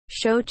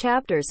show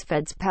chapters.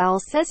 Feds Powell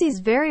says he's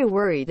very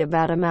worried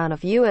about amount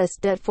of U.S.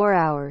 debt 4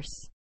 hours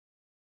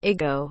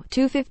ago.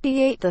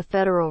 2:58 The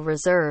Federal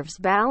Reserve's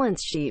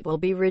balance sheet will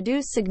be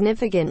reduced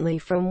significantly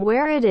from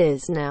where it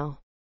is now,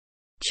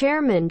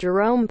 Chairman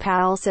Jerome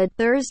Powell said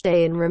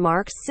Thursday in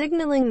remarks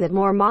signaling that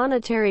more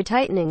monetary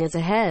tightening is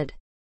ahead.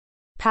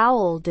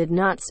 Powell did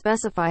not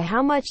specify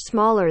how much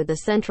smaller the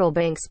central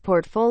bank's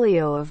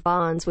portfolio of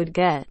bonds would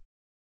get,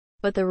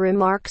 but the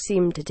remark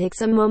seemed to take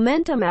some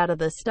momentum out of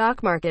the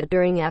stock market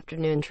during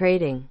afternoon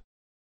trading.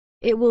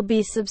 It will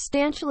be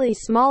substantially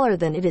smaller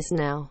than it is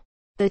now,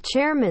 the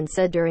chairman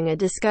said during a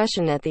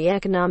discussion at the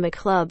Economic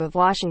Club of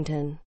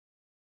Washington.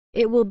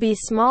 It will be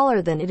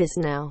smaller than it is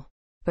now,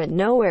 but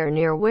nowhere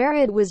near where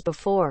it was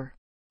before.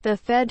 The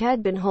Fed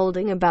had been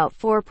holding about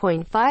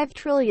 $4.5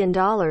 trillion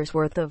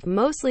worth of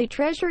mostly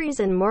Treasuries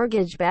and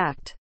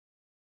mortgage-backed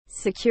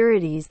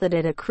securities that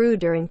had accrued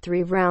during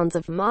 3 rounds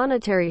of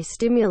monetary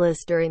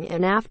stimulus during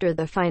and after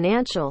the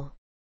financial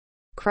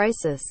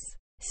crisis.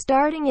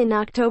 Starting in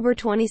October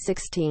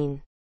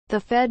 2016, the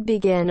Fed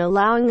began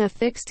allowing a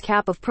fixed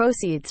cap of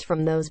proceeds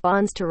from those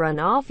bonds to run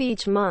off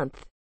each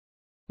month,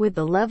 with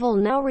the level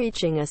now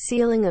reaching a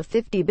ceiling of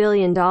 $50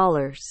 billion.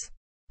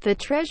 The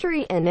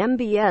Treasury and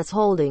MBS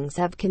holdings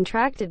have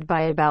contracted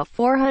by about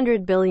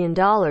 $400 billion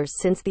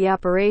since the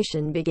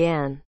operation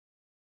began.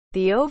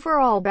 The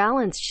overall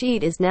balance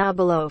sheet is now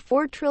below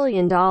 $4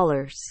 trillion.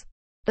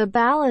 The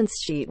balance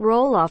sheet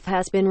roll-off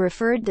has been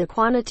referred to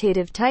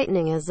quantitative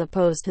tightening as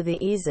opposed to the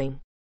easing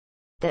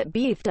that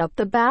beefed up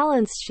the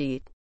balance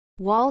sheet.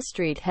 Wall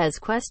Street has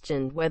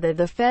questioned whether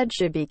the Fed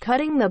should be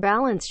cutting the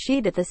balance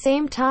sheet at the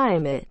same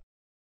time it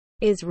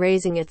is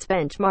raising its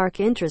benchmark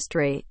interest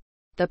rate.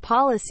 The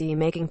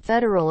policymaking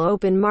Federal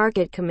Open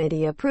Market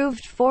Committee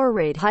approved 4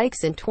 rate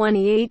hikes in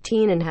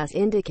 2018 and has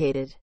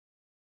indicated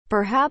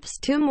perhaps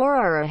 2 more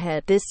are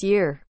ahead this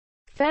year.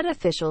 Fed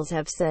officials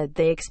have said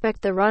they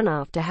expect the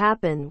runoff to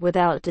happen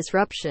without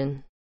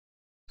disruption.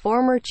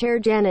 Former Chair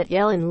Janet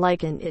Yellen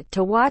likened it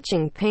to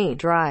watching paint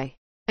dry,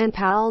 and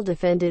Powell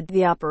defended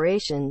the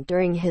operation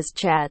during his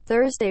chat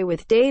Thursday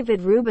with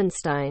David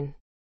Rubenstein,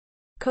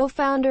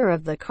 co-founder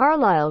of the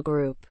Carlyle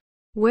Group,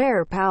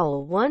 where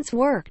Powell once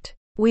worked.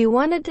 We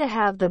wanted to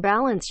have the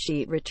balance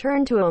sheet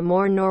return to a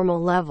more normal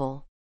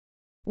level,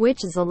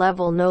 which is a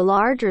level no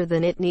larger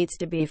than it needs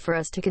to be for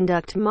us to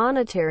conduct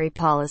monetary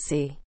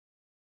policy,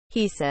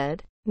 he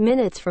said.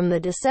 Minutes from the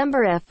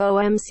December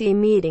FOMC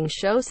meeting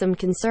show some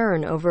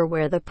concern over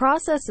where the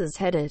process is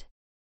headed.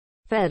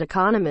 Fed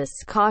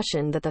economists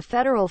cautioned that the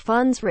federal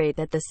funds rate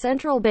that the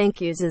central bank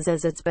uses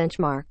as its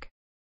benchmark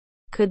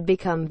could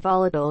become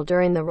volatile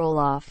during the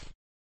roll-off.